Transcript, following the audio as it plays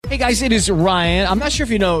Hey guys, it is Ryan. I'm not sure if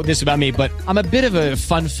you know this about me, but I'm a bit of a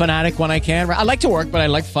fun fanatic when I can. I like to work, but I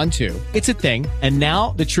like fun too. It's a thing. And now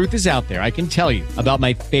the truth is out there. I can tell you about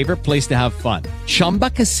my favorite place to have fun. Chumba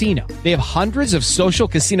Casino. They have hundreds of social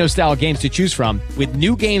casino style games to choose from with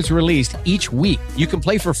new games released each week. You can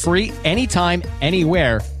play for free anytime,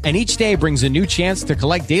 anywhere. And each day brings a new chance to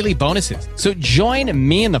collect daily bonuses. So join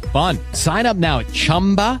me in the fun. Sign up now at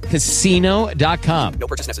ChumbaCasino.com. No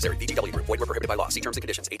purchase necessary. VGW Group. Void where prohibited by law. See terms and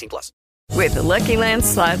conditions. 18+. With the Lucky Land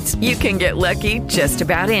Slots, you can get lucky just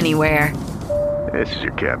about anywhere. This is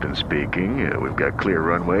your captain speaking. We've got clear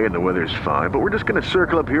runway and the weather's fine, but we're just going to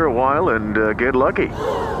circle up here a while and get lucky.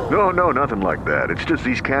 No, nothing like that. It's just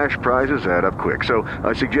these cash prizes add up quick. So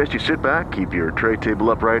I suggest you sit back, keep your tray table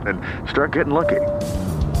upright, and start getting lucky.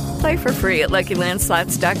 Play for free at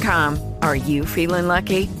LuckyLandSlots.com. Are you feeling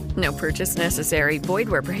lucky? No purchase necessary. Void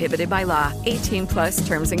where prohibited by law. 18+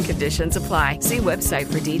 terms and conditions apply. See website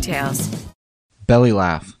for details. Belly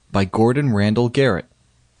Laugh by Randall Garrett.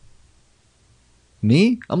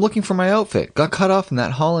 Me? I'm looking for my outfit. Got cut off in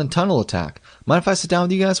that Holland tunnel attack. Mind if I sit down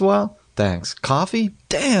with you guys a while? Thanks. Coffee?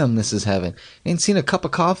 Damn, this is heaven. Ain't seen a cup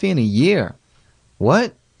of coffee in a year.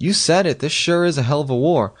 What? You said it. This sure is a hell of a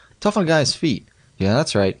war. Tough on a guy's feet. Yeah,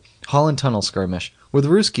 that's right. Holland tunnel skirmish. Where the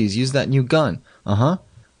Ruskies used that new gun. Uh-huh.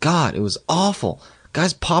 God, it was awful.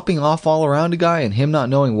 Guys popping off all around a guy and him not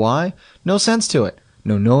knowing why. No sense to it.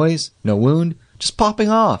 No noise, no wound, just popping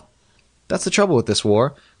off. That's the trouble with this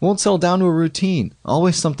war. It won't settle down to a routine.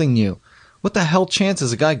 Always something new. What the hell chance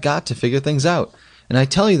has a guy got to figure things out? And I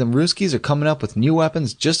tell you, them Ruskies are coming up with new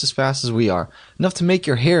weapons just as fast as we are. Enough to make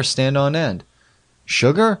your hair stand on end.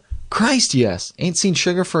 Sugar? Christ, yes. Ain't seen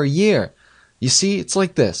sugar for a year. You see, it's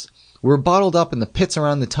like this. We were bottled up in the pits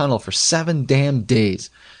around the tunnel for 7 damn days.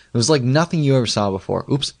 It was like nothing you ever saw before.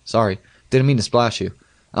 Oops, sorry. Didn't mean to splash you.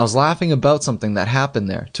 I was laughing about something that happened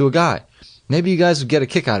there, to a guy. Maybe you guys would get a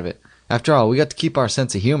kick out of it. After all, we got to keep our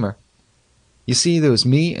sense of humor. You see, there was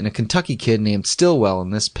me and a Kentucky kid named Stillwell in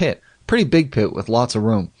this pit. Pretty big pit with lots of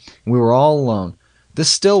room. And we were all alone. This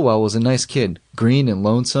Stillwell was a nice kid, green and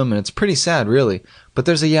lonesome, and it's pretty sad, really. But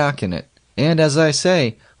there's a yak in it. And as I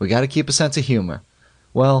say, we got to keep a sense of humor.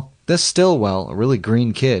 Well, this Stillwell, a really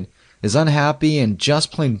green kid, is unhappy and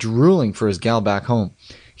just plain drooling for his gal back home.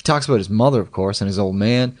 He talks about his mother, of course, and his old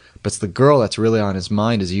man, but it's the girl that's really on his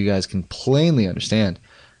mind, as you guys can plainly understand.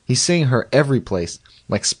 He's seeing her every place,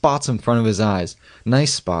 like spots in front of his eyes,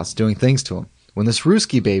 nice spots doing things to him. When this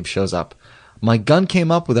Ruski babe shows up, my gun came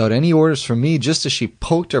up without any orders from me, just as she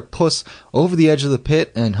poked her puss over the edge of the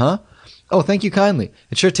pit, and Oh, thank you kindly.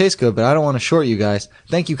 It sure tastes good, but I don't want to short you guys.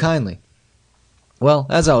 Thank you kindly. Well,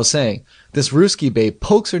 as I was saying, this Ruski babe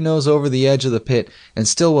pokes her nose over the edge of the pit, and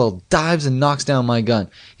Stillwell dives and knocks down my gun.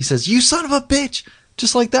 He says, "You son of a bitch!"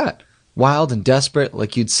 Just like that. Wild and desperate,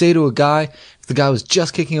 like you'd say to a guy if the guy was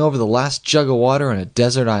just kicking over the last jug of water on a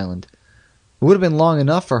desert island. It would have been long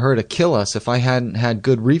enough for her to kill us if I hadn't had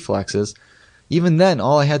good reflexes. Even then,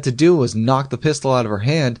 all I had to do was knock the pistol out of her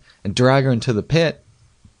hand and drag her into the pit.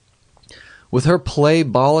 With her play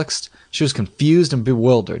bollocksed, she was confused and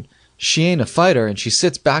bewildered. She ain't a fighter, and she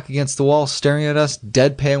sits back against the wall staring at us,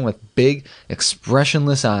 deadpan with big,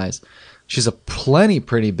 expressionless eyes. She's a plenty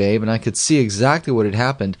pretty babe, and I could see exactly what had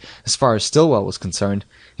happened as far as Stillwell was concerned.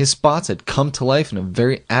 His spots had come to life in a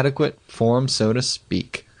very adequate form, so to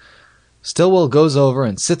speak. Stillwell goes over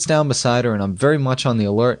and sits down beside her, and I'm very much on the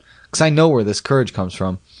alert, because I know where this courage comes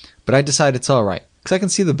from. But I decide it's all right, because I can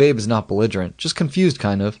see the babe is not belligerent, just confused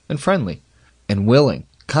kind of, and friendly. And willing.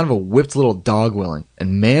 Kind of a whipped little dog willing.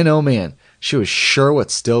 And man, oh man, she was sure what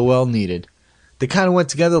Stillwell needed. They kind of went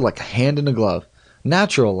together like a hand in a glove.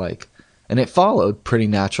 Natural-like. And it followed, pretty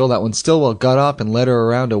natural, that when Stillwell got up and led her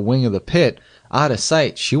around a wing of the pit, out of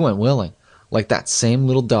sight, she went willing. Like that same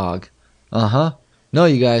little dog. Uh-huh. No,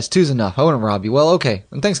 you guys, two's enough. I wouldn't rob you. Well, okay,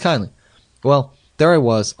 and thanks kindly. Well, there I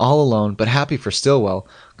was, all alone, but happy for Stillwell,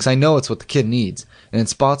 because I know it's what the kid needs. And in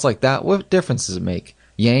spots like that, what difference does it make?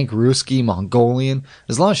 Yank, Ruski, Mongolian,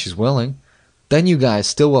 as long as she's willing. Then you guys,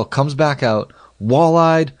 Stillwell comes back out,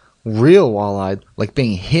 wall-eyed, real wall-eyed, like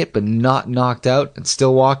being hit but not knocked out and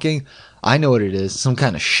still walking. I know what it is, some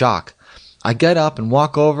kind of shock. I get up and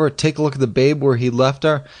walk over, take a look at the babe where he left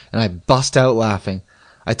her, and I bust out laughing.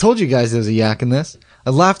 I told you guys there was a yak in this.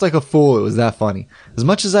 I laughed like a fool, it was that funny. As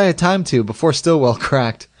much as I had time to before Stillwell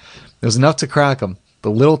cracked. There was enough to crack him.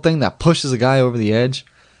 The little thing that pushes a guy over the edge.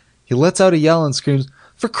 He lets out a yell and screams,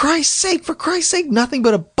 for Christ's sake, nothing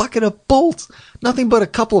but a bucket of bolts. Nothing but a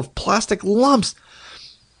couple of plastic lumps.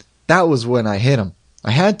 That was when I hit him.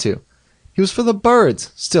 I had to. He was for the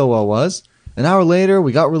birds, Stillwell was. An hour later,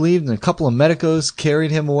 we got relieved and a couple of medicos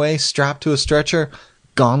carried him away, strapped to a stretcher.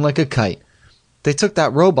 gone like a kite. They took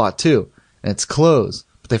that robot too, and its clothes,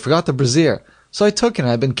 but they forgot the brassiere, so I took it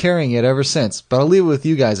and I've been carrying it ever since, but I'll leave it with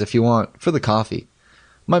you guys if you want, for the coffee.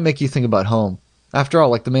 Might make you think about home. After all,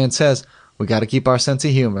 like the man says, we gotta keep our sense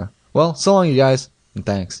of humor. Well, so long you guys, and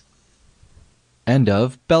thanks. End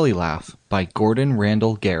of Belly Laugh by Gordon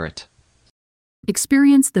Randall Garrett.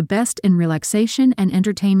 Experience the best in relaxation and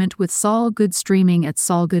entertainment with Sol Good streaming at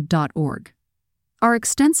solgood.org. Our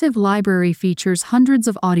extensive library features hundreds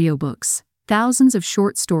of audiobooks, thousands of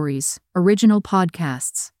short stories, original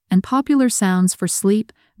podcasts, and popular sounds for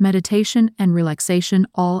sleep, meditation, and relaxation,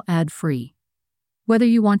 all ad-free. Whether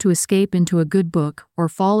you want to escape into a good book or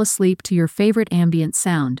fall asleep to your favorite ambient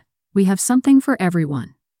sound, we have something for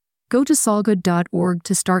everyone. Go to solgood.org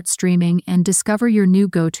to start streaming and discover your new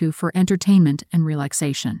go-to for entertainment and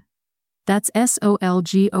relaxation. That's solgood.org.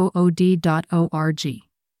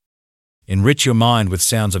 Enrich your mind with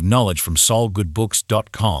sounds of knowledge from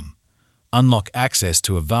solgoodbooks.com. Unlock access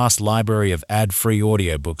to a vast library of ad-free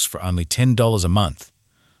audiobooks for only $10 a month.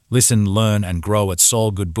 Listen, learn, and grow at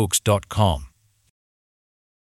solgoodbooks.com.